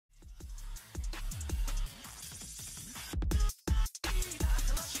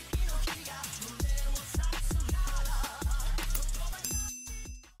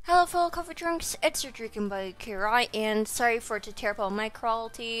Hello fellow coffee drinks, it's your drinking buddy KIRYUUUai, and sorry for the terrible mic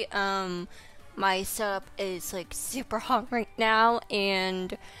quality. My setup is like super hot right now,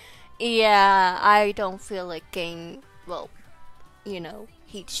 and yeah, I don't feel like getting, well,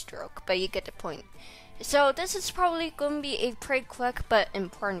 heat stroke, but you get the point. So this is probably going to be a pretty quick but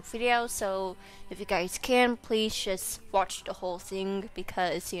important video, so if you guys can, please just watch the whole thing,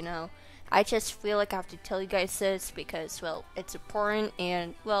 because, I just feel like I have to tell you guys this because, well, it's important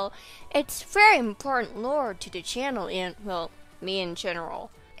and, well, it's very important lore to the channel and, well, me in general.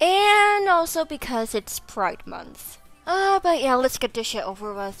 And also because it's Pride Month. But yeah, let's get this shit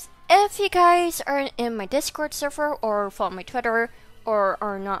over with. If you guys aren't in my Discord server or follow my Twitter or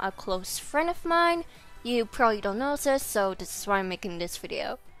are not a close friend of mine, you probably don't know this, so this is why I'm making this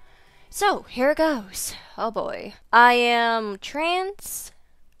video. So, here it goes. Oh boy. I am trans.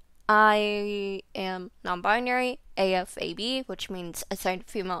 I am non-binary, AFAB, which means assigned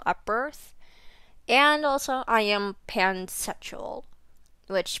female at birth, and also I am pansexual,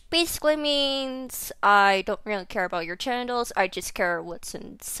 which basically means I don't really care about your genitals, I just care what's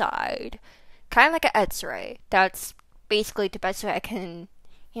inside. Kind of like an X-ray. That's basically the best way I can,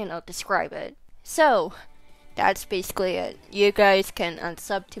 describe it. So, that's basically it. You guys can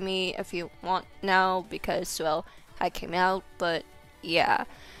unsub to me if you want now, because, well, I came out, but yeah.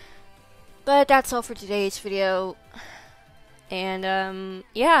 But that's all for today's video, and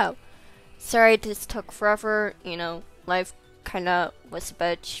yeah, sorry this took forever, life kinda was a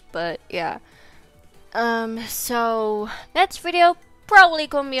bitch, but yeah. So, next video, probably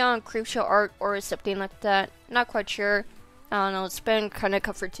gonna be on crucial art or something like that, not quite sure, I don't know, it's been kinda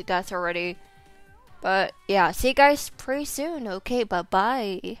covered to death already, but yeah, see you guys pretty soon, okay, bye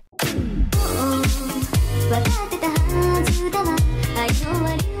bye.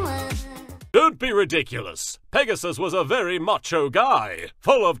 Don't be ridiculous. Pegasus was a very macho guy,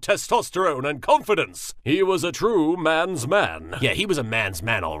 full of testosterone and confidence. He was a true man's man. Yeah, he was a man's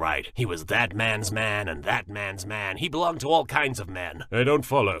man, all right. He was that man's man and that man's man. He belonged to all kinds of men. I don't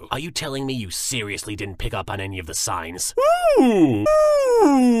follow. Are you telling me you seriously didn't pick up on any of the signs? Ooh!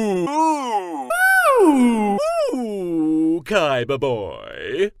 Ooh! Ooh! Ooh! Kaiba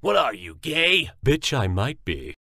boy. What are you, gay? Bitch, I might be.